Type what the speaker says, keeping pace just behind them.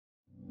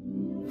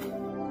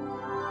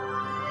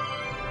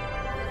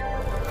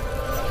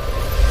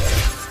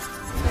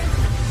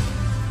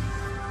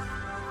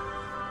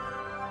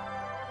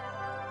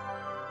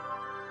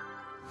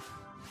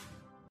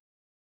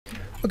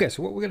Okay,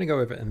 so what we're going to go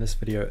over in this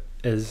video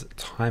is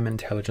time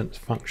intelligence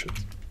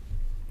functions.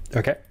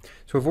 Okay,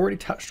 so we've already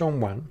touched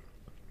on one,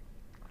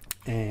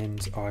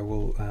 and I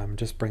will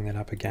just bring that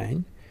up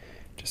again,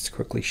 just to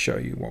quickly show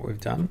you what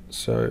we've done.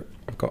 So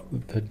I've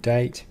got the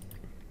date,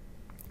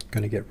 I'm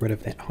going to get rid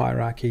of that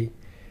hierarchy,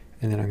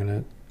 and then I'm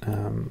going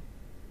to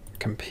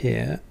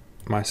compare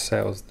my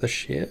sales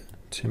this year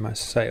to my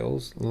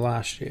sales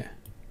last year.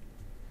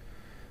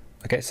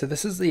 Okay, so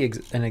this is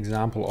an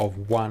example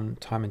of one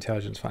time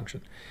intelligence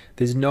function.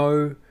 There's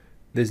no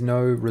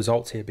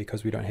results here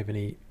because we don't have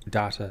any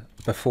data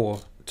before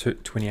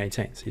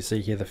 2018. So you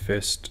see here the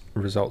first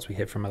results we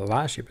have from a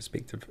last year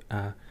perspective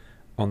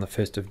on the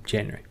 1st of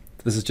January.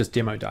 This is just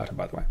demo data,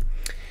 by the way.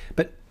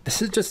 But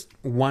this is just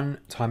one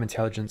time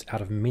intelligence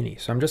out of many.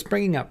 So I'm just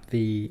bringing up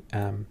the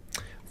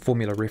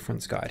formula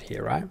reference guide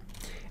here, right?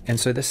 And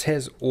so this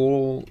has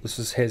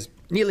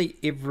nearly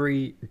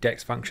every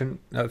DAX function.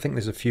 I think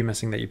there's a few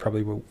missing that you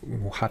probably will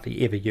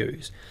hardly ever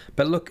use.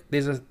 But look,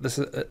 this is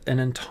an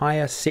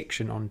entire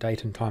section on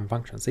date and time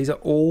functions. These are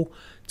all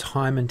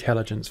time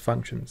intelligence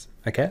functions,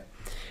 okay?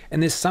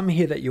 And there's some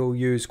here that you'll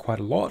use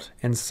quite a lot,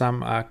 and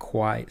some are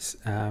quite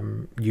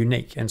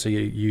unique. And so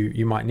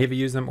you might never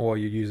use them, or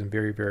you use them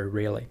very, very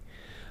rarely.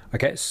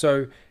 Okay,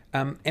 so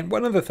and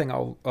one other thing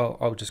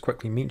I'll just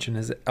quickly mention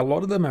is that a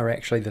lot of them are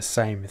actually the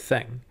same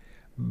thing,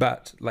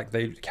 but like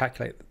they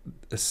calculate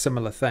a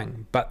similar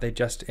thing, but they're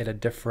just at a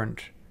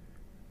different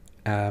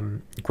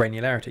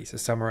granularity. So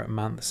some are at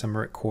month, some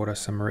are at quarter,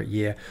 some are at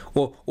year,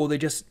 or they're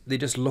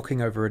just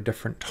looking over a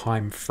different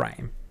time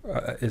frame,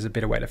 is a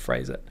better way to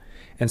phrase it.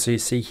 And so you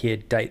see here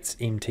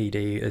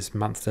DATESMTD is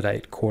month to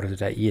date, quarter to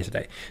date, year to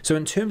date. So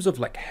in terms of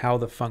like how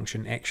the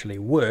function actually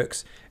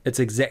works, it's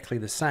exactly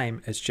the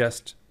same. It's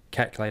just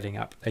calculating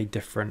up a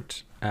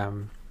different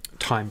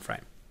time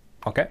frame.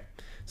 Okay,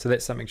 so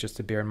that's something just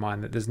to bear in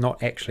mind, that there's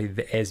not actually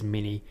as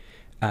many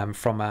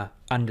from a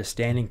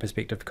understanding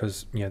perspective,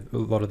 because a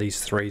lot of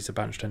these threes are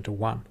bunched into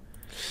one.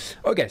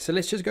 Okay, so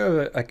let's just go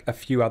over a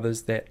few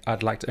others that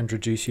I'd like to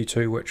introduce you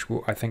to, which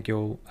I think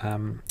you'll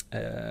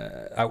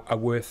are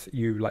worth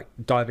you like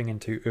diving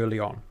into early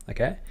on.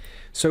 Okay,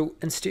 so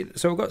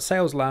we've got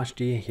sales last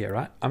year here,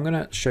 right? I'm going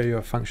to show you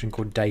a function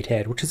called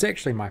DATEADD, which is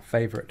actually my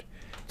favorite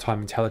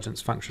time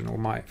intelligence function, or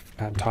my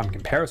time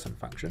comparison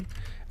function.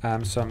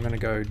 So I'm going to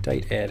go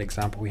DATEADD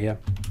example here.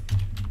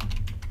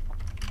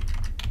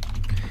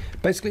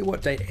 Basically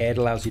what DATEADD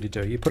allows you to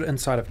do, you put it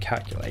inside of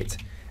calculate,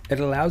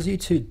 it allows you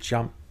to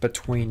jump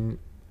between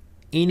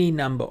any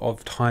number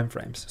of time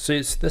frames. So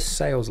it's this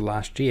sales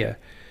last year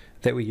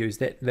that we used,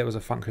 that was a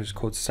function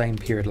called same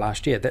period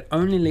last year, that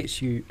only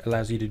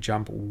allows you to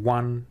jump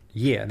 1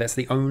 year. That's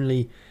the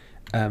only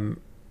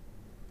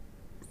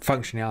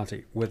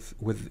functionality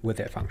with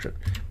that function.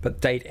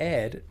 But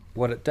DATEADD,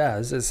 what it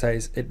does is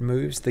says it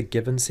moves the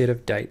given set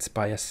of dates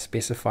by a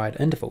specified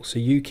interval. So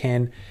you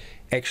can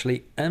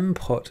actually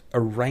input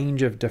a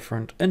range of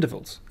different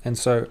intervals. And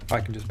so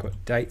I can just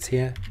put dates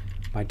here,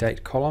 my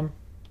date column.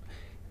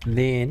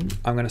 Then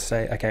I'm going to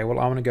say, okay, well,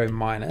 I want to go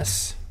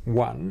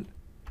 -1.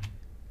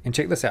 And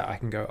check this out. I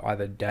can go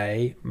either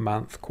day,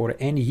 month, quarter,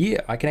 and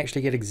year. I can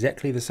actually get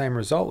exactly the same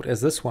result as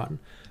this one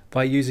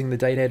by using the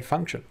DATEADD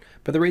function.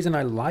 But the reason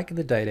I like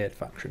the DATEADD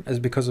function is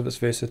because of its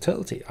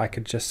versatility. I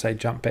could just say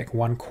jump back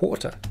 1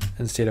 quarter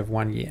instead of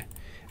 1 year.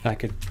 And I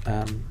could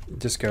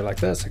just go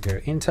like this. I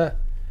go enter,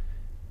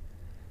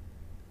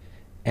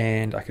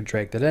 and I could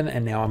drag that in,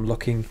 and now I'm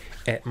looking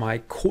at my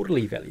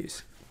quarterly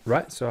values,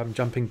 right? So I'm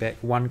jumping back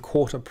 1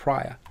 quarter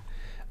prior.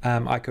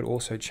 I could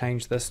also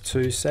change this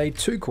to say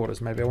 2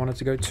 quarters. Maybe I wanted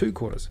to go 2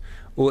 quarters.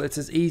 Well, it's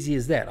as easy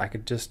as that. I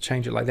could just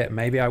change it like that.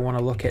 Maybe I want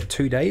to look at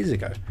 2 days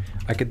ago.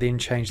 I could then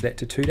change that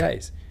to 2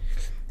 days.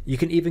 You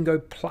can even go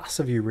plus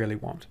if you really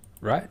want,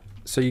 right?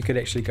 So you could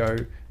actually go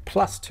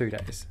plus 2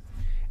 days.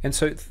 And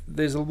so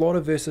there's a lot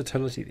of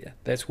versatility there.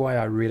 That's why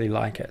I really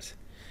like it.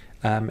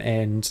 I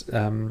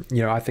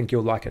think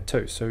you'll like it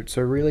too. So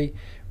really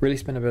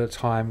spend a bit of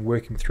time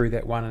working through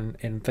that one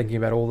and thinking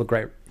about all the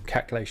great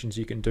calculations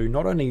you can do,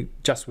 not only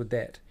just with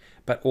that,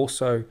 but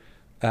also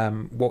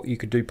what you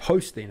could do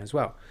post then as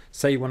well.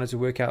 Say you wanted to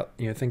work out,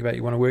 think about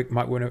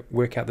might want to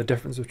work out the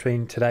difference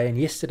between today and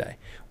yesterday.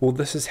 Well,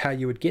 this is how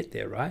you would get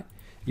there, right?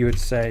 You would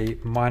say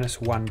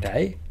 -1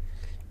 day,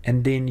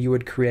 and then you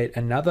would create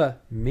another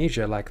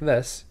measure like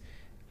this.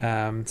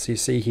 So you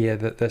see here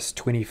that this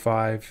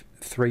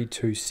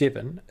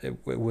 25,327, it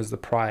was the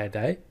prior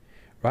day,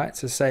 right?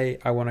 So say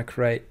I want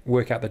to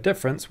work out the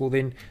difference. Well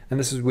then, and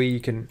this is where you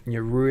can,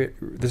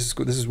 this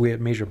is where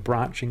measure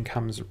branching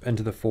comes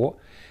into the fore.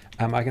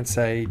 I can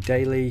say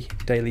daily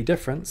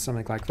difference,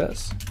 something like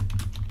this,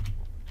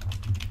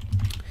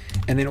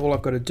 and then all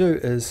I've got to do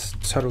is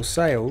total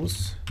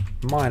sales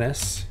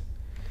minus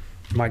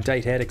my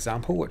DATEADD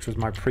example, which was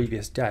my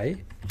previous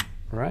day,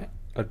 right?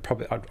 I'd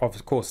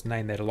of course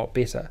name that a lot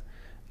better,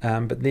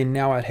 but then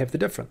now I'd have the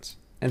difference.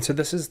 And so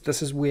this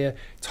is where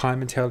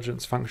time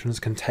intelligence functions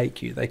can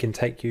take you. They can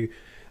take you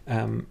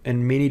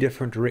in many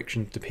different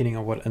directions depending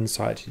on what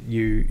insight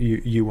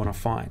you want to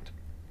find.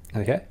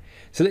 Okay,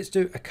 So let's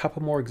do a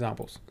couple more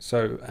examples.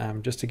 So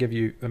just to give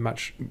you a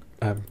much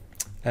a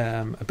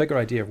bigger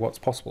idea of what's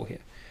possible here.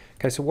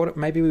 Okay, so what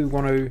maybe we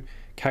want to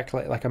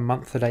calculate like a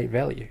month-to-date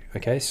value.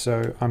 Okay,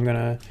 so I'm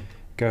gonna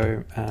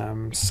go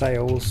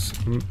sales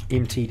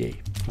MTD,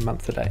 a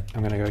month-to-date.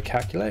 I'm gonna go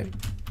calculate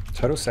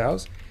total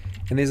sales,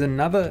 and there's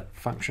another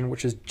function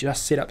which is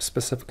just set up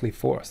specifically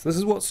for us. This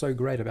is what's so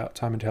great about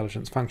time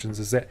intelligence functions,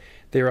 is that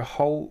there are a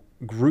whole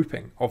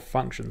grouping of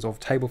functions, of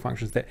table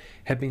functions that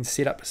have been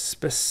set up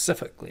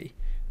specifically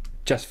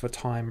just for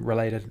time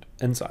related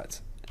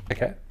insights.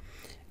 Okay,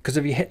 because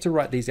if you had to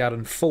write these out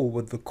in full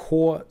with the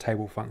core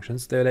table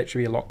functions, they would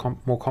actually be a lot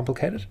more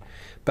complicated,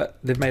 but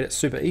they've made it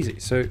super easy.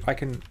 So I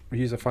can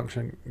use a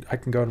function, I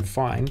can go and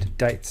find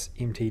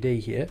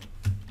DATESMTD here.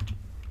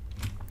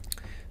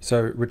 So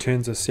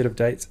returns a set of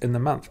dates in the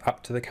month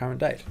up to the current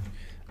date.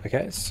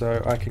 Okay,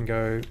 so I can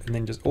go and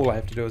then just all I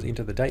have to do is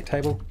enter the date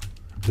table,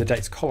 the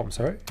dates column,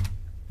 sorry,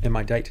 in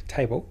my date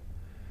table.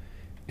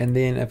 And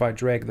then if I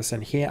drag this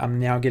in here, I'm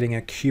now getting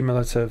a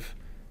cumulative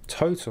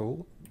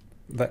total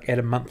that at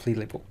a monthly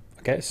level.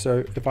 Okay,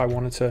 so if I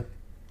wanted to,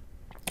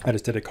 I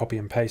just did a copy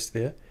and paste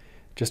there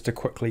just to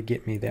quickly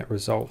get me that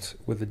result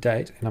with the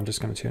date, and I'm just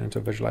going to turn it into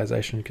a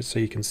visualization so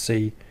you can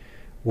see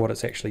what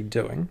it's actually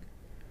doing.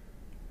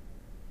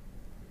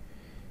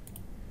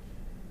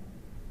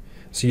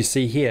 So you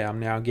see here, I'm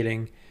now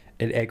getting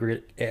an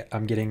aggregate,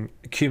 I'm getting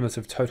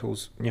cumulative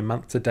totals,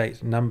 month to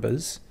date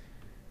numbers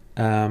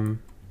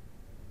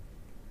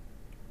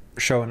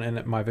shown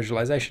in my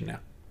visualization now,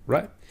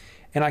 right?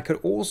 And I could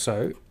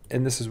also,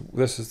 and this is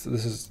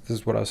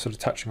what I was sort of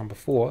touching on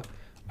before,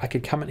 I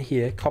could come in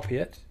here, copy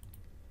it,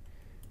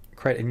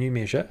 create a new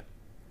measure,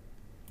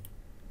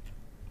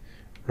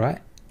 right?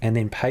 And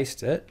then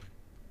paste it.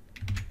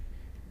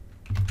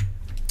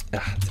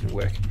 It didn't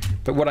work.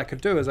 But what I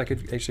could do is I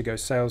could actually go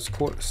sales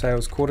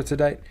quarter to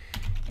date.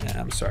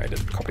 I'm sorry, I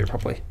didn't copy it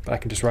properly, but I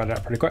can just write it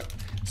out pretty quick.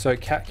 So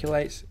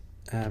calculate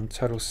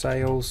total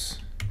sales,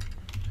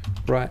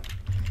 right?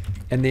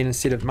 And then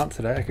instead of month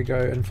to date, I could go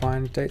and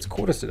find dates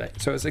quarters to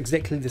date. So it's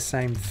exactly the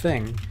same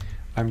thing.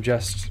 I'm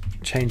just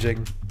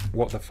changing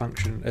what the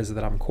function is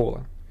that I'm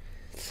calling.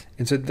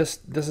 And so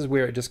this is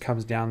where it just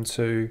comes down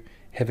to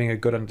having a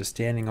good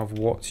understanding of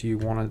what you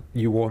want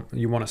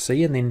to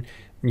see, and then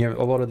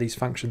a lot of these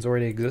functions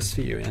already exist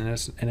for you, and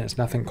it's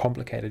nothing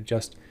complicated.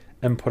 Just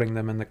inputting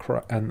them in the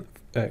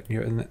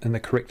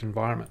correct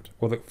environment,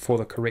 or for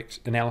the correct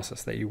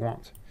analysis that you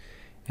want.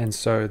 And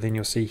so then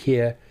you'll see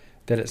here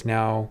that it's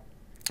now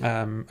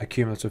a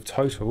cumulative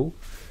total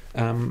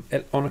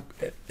at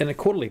a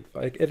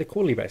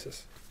quarterly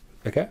basis,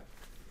 okay,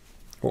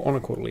 or on a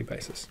quarterly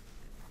basis.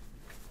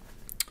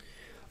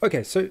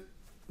 Okay, so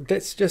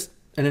that's just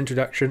an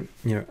introduction,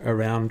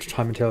 around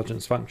time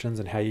intelligence functions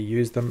and how you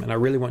use them, and I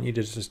really want you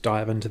to just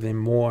dive into them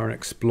more and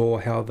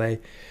explore how they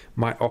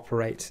might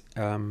operate,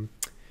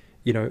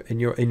 in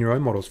your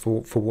own models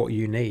for what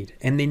you need.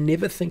 And then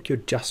never think you're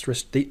just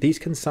these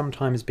can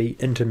sometimes be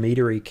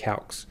intermediary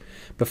calcs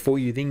before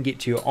you then get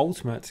to your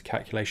ultimate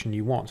calculation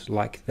you want,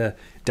 like the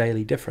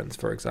daily difference,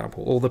 for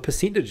example, or the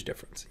percentage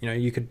difference.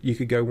 You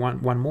could go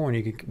one more and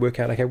you could work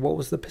out, okay, what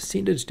was the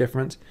percentage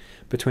difference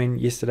between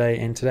yesterday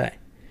and today?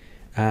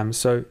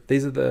 So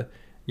these are the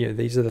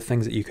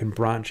things that you can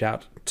branch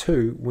out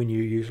to when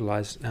you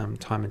utilize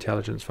time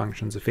intelligence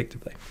functions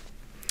effectively.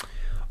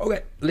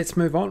 Okay, let's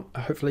move on.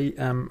 Hopefully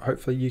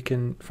you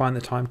can find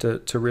the time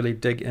to really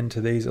dig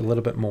into these a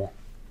little bit more.